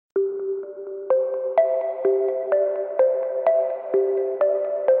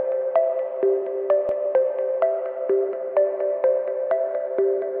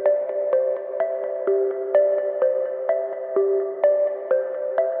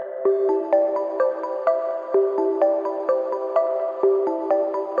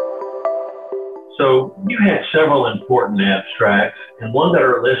So you had several important abstracts and one that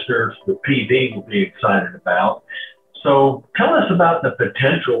our listeners with PV will be excited about. So tell us about the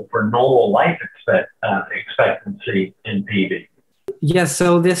potential for normal life expectancy in PV. Yes,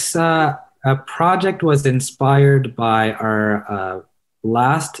 so this project was inspired by our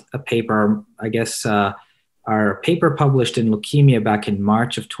last paper, I guess our paper published in Leukemia back in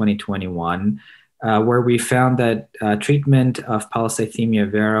March of 2021, where we found that treatment of Polycythemia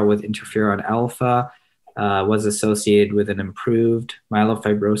Vera with interferon alpha was associated with an improved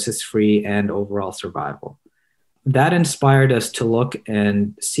myelofibrosis-free and overall survival. That inspired us to look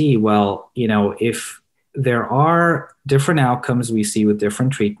and see, well, if there are different outcomes we see with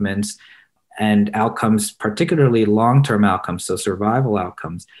different treatments and outcomes, particularly long-term outcomes, so survival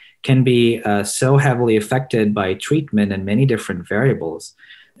outcomes, can be so heavily affected by treatment and many different variables.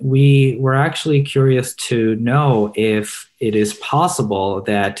 We were actually curious to know if it is possible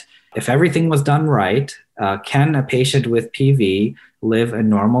that if everything was done right, can a patient with PV live a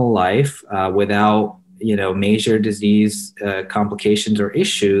normal life without major disease complications or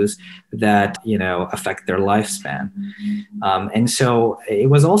issues that, affect their lifespan. And so it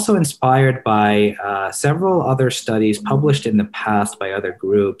was also inspired by several other studies published in the past by other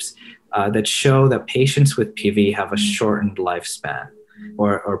groups that show that patients with PV have a shortened lifespan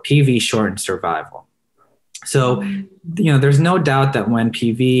or PV shortened survival. So, there's no doubt that when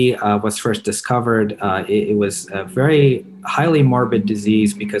PV was first discovered, it was a very highly morbid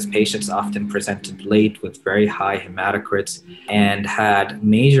disease because patients often presented late with very high hematocrits and had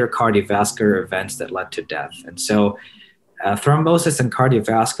major cardiovascular events that led to death. And so thrombosis and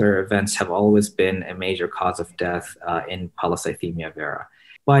cardiovascular events have always been a major cause of death in Polycythemia Vera.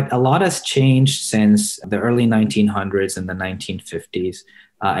 But a lot has changed since the early 1900s and the 1950s.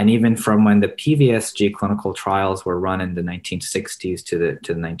 And even from when the PVSG clinical trials were run in the 1960s to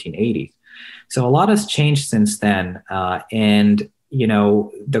the 1980s. So a lot has changed since then. And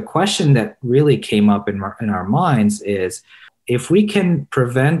the question that really came up in our minds is, if we can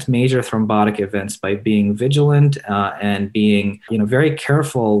prevent major thrombotic events by being vigilant and being very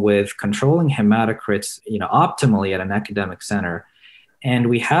careful with controlling hematocrits optimally at an academic center, and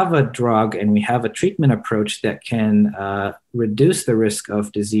we have a drug and we have a treatment approach that can reduce the risk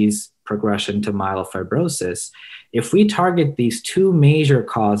of disease progression to myelofibrosis, if we target these two major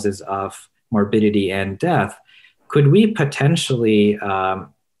causes of morbidity and death, could we potentially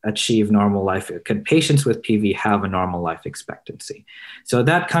achieve normal life? Could patients with PV have a normal life expectancy? So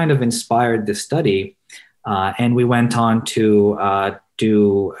that kind of inspired this study. And we went on to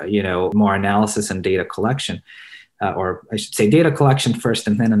do more analysis and data collection. Or I should say data collection first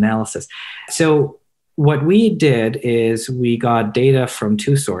and then analysis. So what we did is we got data from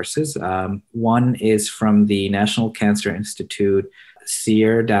two sources. One is from the National Cancer Institute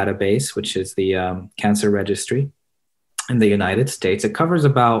SEER database, which is the cancer registry in the United States. It covers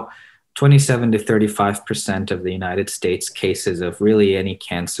about 27 to 35% of the United States cases of really any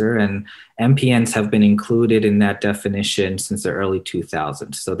cancer, and MPNs have been included in that definition since the early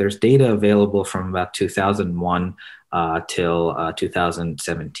 2000s. So there's data available from about 2001 till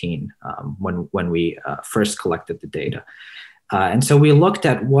 2017 when we first collected the data. And so we looked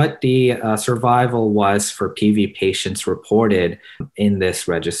at what the survival was for PV patients reported in this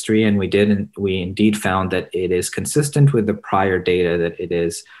registry, and we indeed found that it is consistent with the prior data that it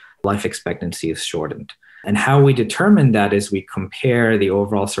is life expectancy is shortened. And how we determine that is we compare the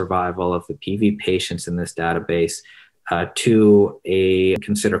overall survival of the PV patients in this database to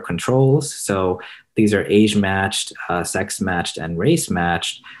consider controls. So these are age-matched, sex-matched, and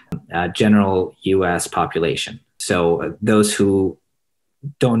race-matched general US population. So those who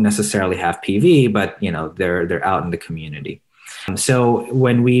don't necessarily have PV, but they're out in the community. So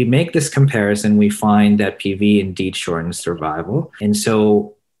when we make this comparison, we find that PV indeed shortens survival. And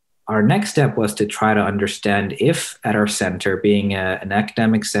so our next step was to try to understand if at our center, being an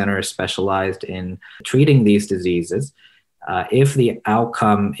academic center specialized in treating these diseases, if the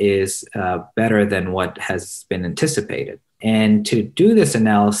outcome is better than what has been anticipated. And to do this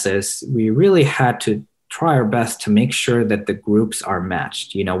analysis, we really had to try our best to make sure that the groups are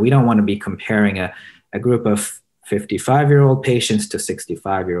matched. We don't want to be comparing a group of 55-year-old patients to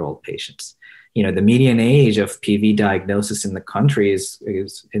 65-year-old patients. The median age of PV diagnosis in the country is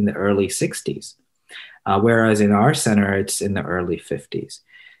in the early 60s, whereas in our center, it's in the early 50s.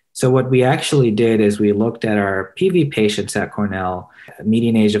 So what we actually did is we looked at our PV patients at Cornell, a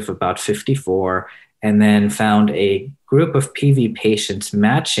median age of about 54, and then found a group of PV patients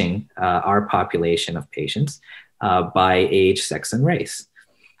matching our population of patients by age, sex, and race.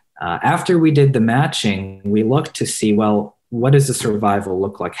 After we did the matching, we looked to see, well, what does the survival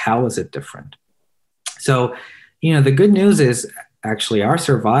look like? How is it different? So, the good news is actually our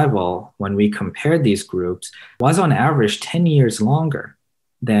survival when we compared these groups was on average 10 years longer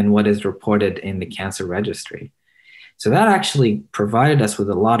than what is reported in the cancer registry. So that actually provided us with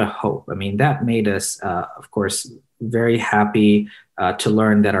a lot of hope. I mean, that made us, of course, very happy to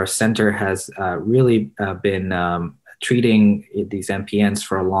learn that our center has really been treating these MPNs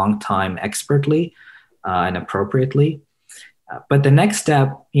for a long time expertly and appropriately. But the next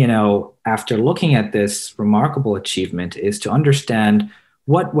step, after looking at this remarkable achievement is to understand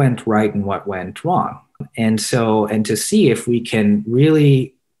what went right and what went wrong. And to see if we can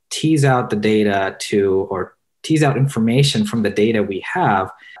really tease out the data or tease out information from the data we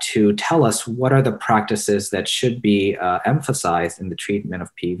have to tell us what are the practices that should be emphasized in the treatment of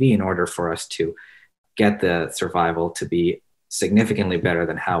PV in order for us to get the survival to be significantly better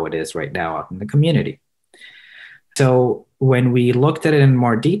than how it is right now out in the community. So when we looked at it in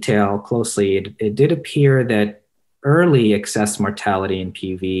more detail closely, it did appear that early excess mortality in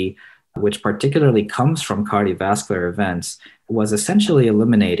PV, which particularly comes from cardiovascular events, was essentially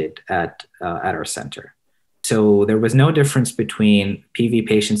eliminated at our center. So there was no difference between PV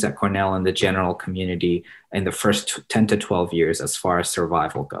patients at Cornell and the general community in the first 10 to 12 years as far as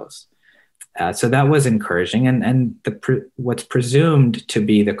survival goes. So that was encouraging. And what's presumed to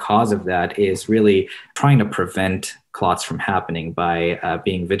be the cause of that is really trying to prevent clots from happening by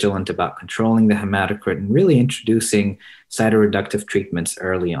being vigilant about controlling the hematocrit and really introducing cytoreductive treatments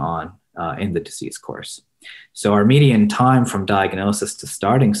early on in the disease course. So our median time from diagnosis to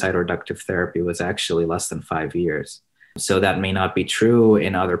starting cytoreductive therapy was actually less than 5 years. So that may not be true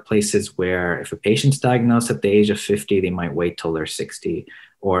in other places where if a patient's diagnosed at the age of 50, they might wait till they're 60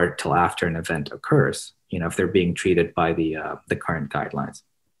 or till after an event occurs, if they're being treated by the current guidelines.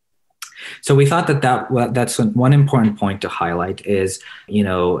 So we thought that's one important point to highlight is,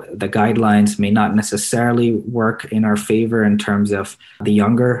 the guidelines may not necessarily work in our favor in terms of the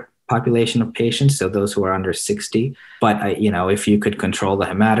younger population of patients, so those who are under 60. But, if you could control the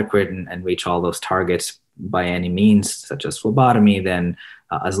hematocrit and reach all those targets by any means, such as phlebotomy, then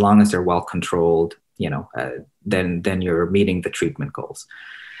as long as they're well controlled, then you're meeting the treatment goals.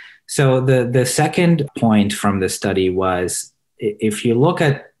 So the second point from the study was, if you look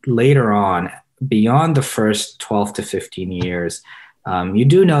at later on, beyond the first 12 to 15 years, you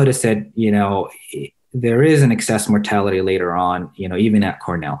do notice that, there is an excess mortality later on, even at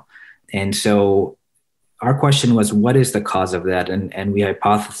Cornell. And so our question was, what is the cause of that? And we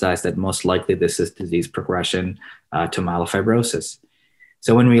hypothesized that most likely this is disease progression to myelofibrosis.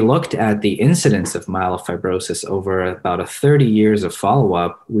 So when we looked at the incidence of myelofibrosis over about 30 years of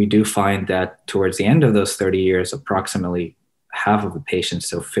follow-up, we do find that towards the end of those 30 years, approximately half of the patients,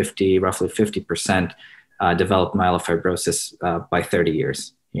 so roughly 50%, develop myelofibrosis by 30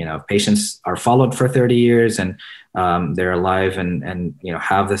 years. If patients are followed for 30 years and they're alive and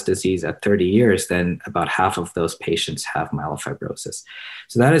have this disease at 30 years, then about half of those patients have myelofibrosis.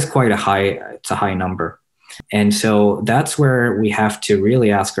 So that is quite it's a high number. And so that's where we have to really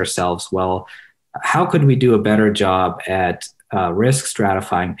ask ourselves, well, how could we do a better job at risk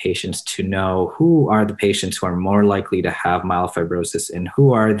stratifying patients to know who are the patients who are more likely to have myelofibrosis and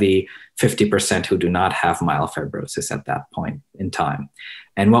who are the 50% who do not have myelofibrosis at that point in time?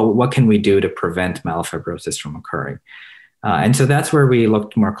 And what can we do to prevent myelofibrosis from occurring? And so that's where we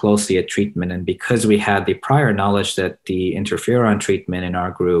looked more closely at treatment. And because we had the prior knowledge that the interferon treatment in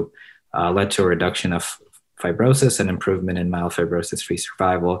our group led to a reduction of fibrosis and improvement in myelofibrosis-free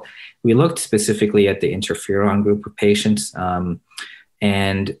survival, we looked specifically at the interferon group of patients.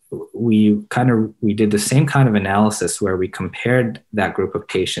 And we did the same kind of analysis where we compared that group of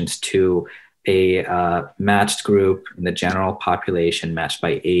patients to a matched group in the general population, matched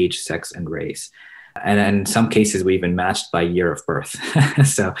by age, sex, and race. And in some cases, we even matched by year of birth.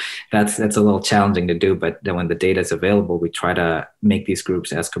 So that's a little challenging to do, but then when the data is available, we try to make these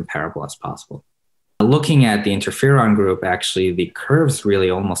groups as comparable as possible. Looking at the interferon group, actually, the curves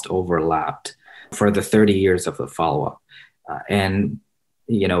really almost overlapped for the 30 years of the follow-up. And,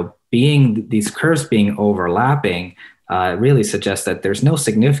 these curves being overlapping really suggests that there's no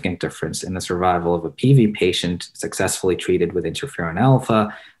significant difference in the survival of a PV patient successfully treated with interferon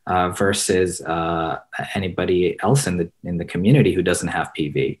alpha versus anybody else in the community who doesn't have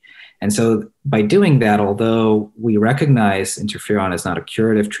PV. And so by doing that, although we recognize interferon is not a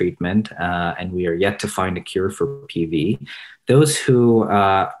curative treatment and we are yet to find a cure for PV, those who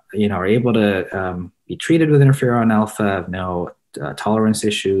are able to be treated with interferon alpha have no tolerance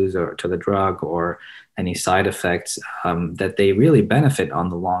issues or to the drug or any side effects, that they really benefit on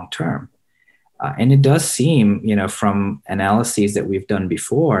the long term. And it does seem, from analyses that we've done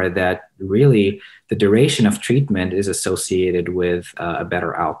before, that really the duration of treatment is associated with a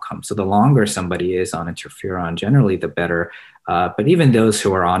better outcome. So the longer somebody is on interferon, generally the better. But even those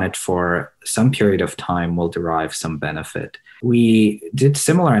who are on it for some period of time will derive some benefit. We did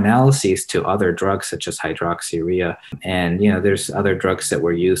similar analyses to other drugs such as hydroxyurea. And, there's other drugs that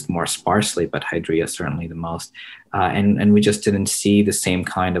were used more sparsely, but hydrea certainly the most. And we just didn't see the same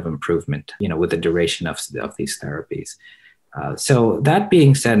kind of improvement, with the duration of these therapies. So that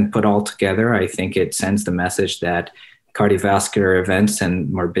being said and put all together, I think it sends the message that cardiovascular events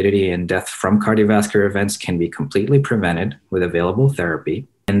and morbidity and death from cardiovascular events can be completely prevented with available therapy,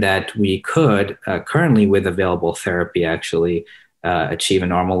 and that we could currently, with available therapy, actually achieve a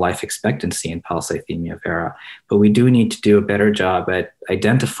normal life expectancy in polycythemia vera. But we do need to do a better job at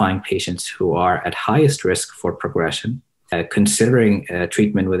identifying patients who are at highest risk for progression, considering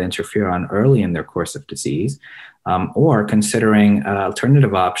treatment with interferon early in their course of disease, or considering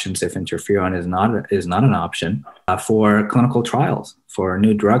alternative options if interferon is not an option for clinical trials for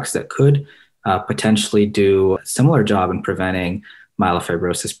new drugs that could potentially do a similar job in preventing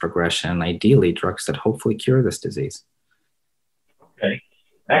myelofibrosis progression, ideally drugs that hopefully cure this disease. Okay,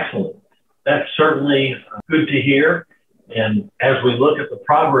 excellent. That's certainly good to hear. And as we look at the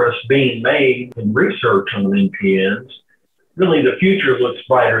progress being made in research on MPNs, really the future looks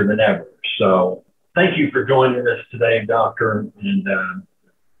brighter than ever. So thank you for joining us today, Doctor, and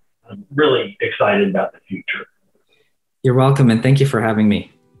I'm really excited about the future. You're welcome, and thank you for having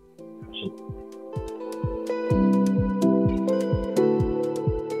me. Absolutely.